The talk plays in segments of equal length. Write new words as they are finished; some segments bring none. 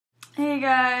Hey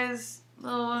guys,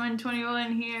 Little Woman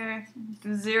 21 here.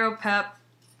 Zero pep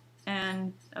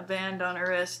and a band on her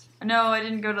wrist. No, I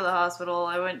didn't go to the hospital.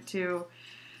 I went to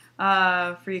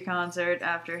a free concert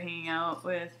after hanging out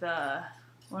with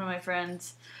one of my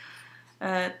friends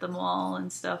at the mall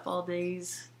and stuff all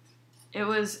days. It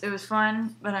was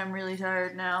fun, but I'm really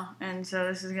tired now, and so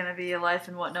this is gonna be a life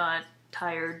and whatnot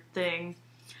tired thing.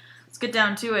 Let's get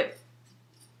down to it.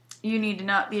 You need to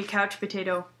not be a couch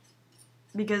potato.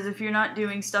 Because if you're not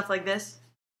doing stuff like this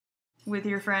with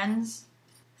your friends,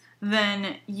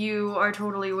 then you are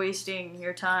totally wasting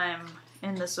your time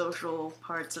in the social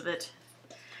parts of it.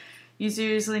 You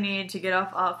seriously need to get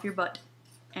off your butt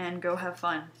and go have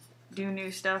fun. Do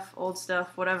new stuff, old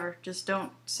stuff, whatever. Just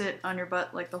don't sit on your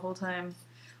butt like the whole time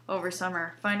over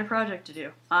summer. Find a project to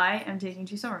do. I am taking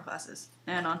 2 summer classes,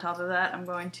 and on top of that, I'm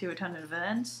going to a ton of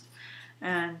events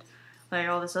and like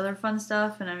all this other fun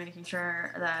stuff, and I'm making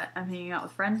sure that I'm hanging out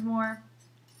with friends more.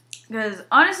 Because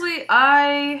honestly,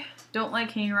 I don't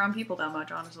like hanging around people that much,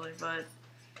 honestly, but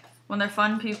when they're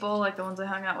fun people, like the ones I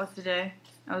hung out with today,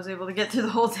 I was able to get through the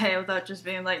whole day without just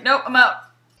being like, nope, I'm out.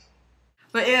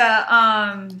 But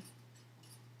yeah,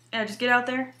 just get out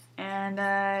there, and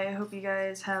I hope you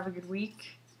guys have a good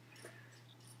week.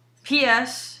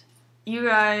 P.S. You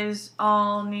guys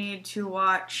all need to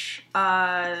watch,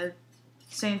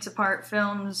 Saints Apart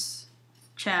Films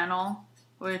channel,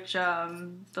 which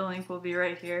the link will be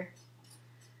right here,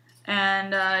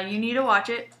 and you need to watch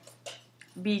it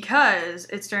because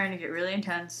it's starting to get really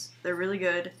intense. They're really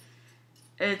good.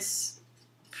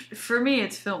 For me,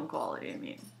 it's film quality. I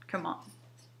mean, come on,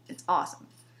 it's awesome,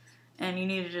 and you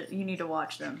need to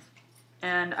watch them.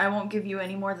 And I won't give you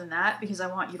any more than that because I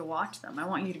want you to watch them. I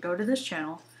want you to go to this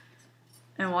channel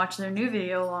and watch their new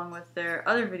video along with their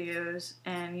other videos,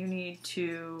 and you need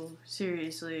to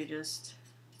seriously just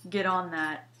get on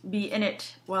that. Be in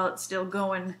it while it's still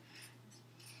going.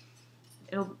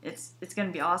 It's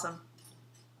gonna be awesome.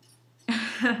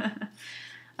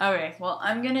 Okay, well,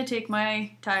 I'm gonna take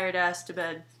my tired ass to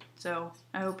bed, so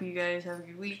I hope you guys have a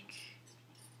good week.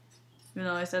 Even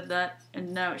though I said that,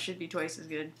 and now it should be twice as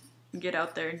good. Get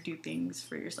out there and do things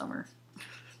for your summer.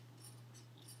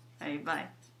 Hey, bye.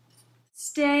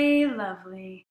 Stay lovely.